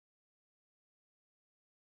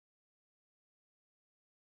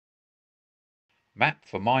Map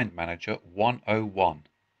for MindManager 101.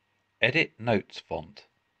 Edit Notes Font.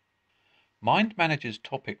 MindManager's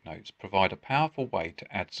topic notes provide a powerful way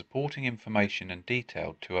to add supporting information and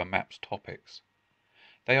detail to a map's topics.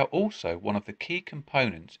 They are also one of the key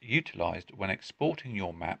components utilized when exporting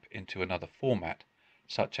your map into another format,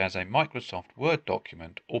 such as a Microsoft Word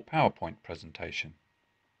document or PowerPoint presentation.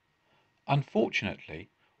 Unfortunately,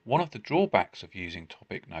 one of the drawbacks of using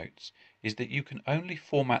topic notes is that you can only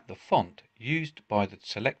format the font used by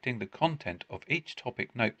selecting the content of each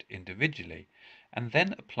topic note individually and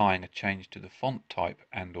then applying a change to the font type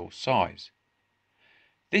and/or size.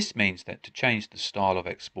 This means that to change the style of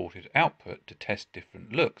exported output to test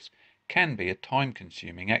different looks can be a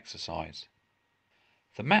time-consuming exercise.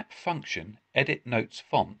 The map function Edit Notes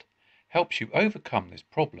Font helps you overcome this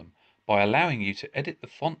problem by allowing you to edit the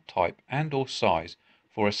font type and/or size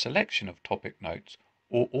for a selection of topic notes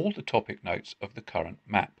or all the topic notes of the current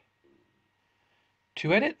map.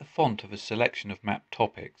 To edit the font of a selection of map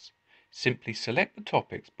topics, simply select the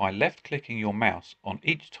topics by left-clicking your mouse on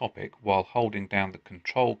each topic while holding down the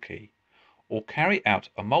Control key, or carry out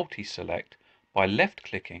a multi-select by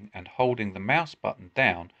left-clicking and holding the mouse button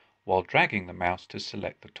down while dragging the mouse to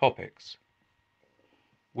select the topics.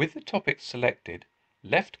 With the topics selected,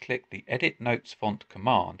 left-click the Edit Notes Font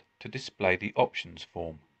command to display the options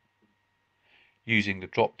form. Using the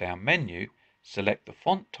drop-down menu, select the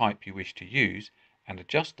font type you wish to use and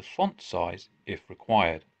adjust the font size if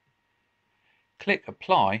required. Click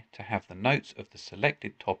Apply to have the notes of the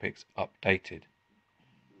selected topics updated.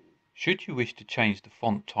 Should you wish to change the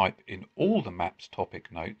font type in all the map's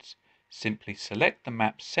topic notes, simply select the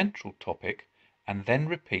map's central topic and then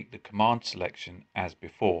repeat the command selection as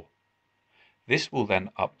before. This will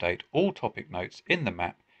then update all topic notes in the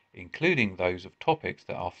map, including those of topics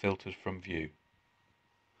that are filtered from view.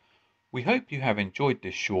 We hope you have enjoyed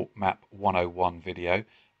this short Map 101 video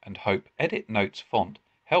and hope Edit Notes Font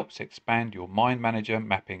helps expand your MindManager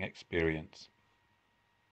mapping experience.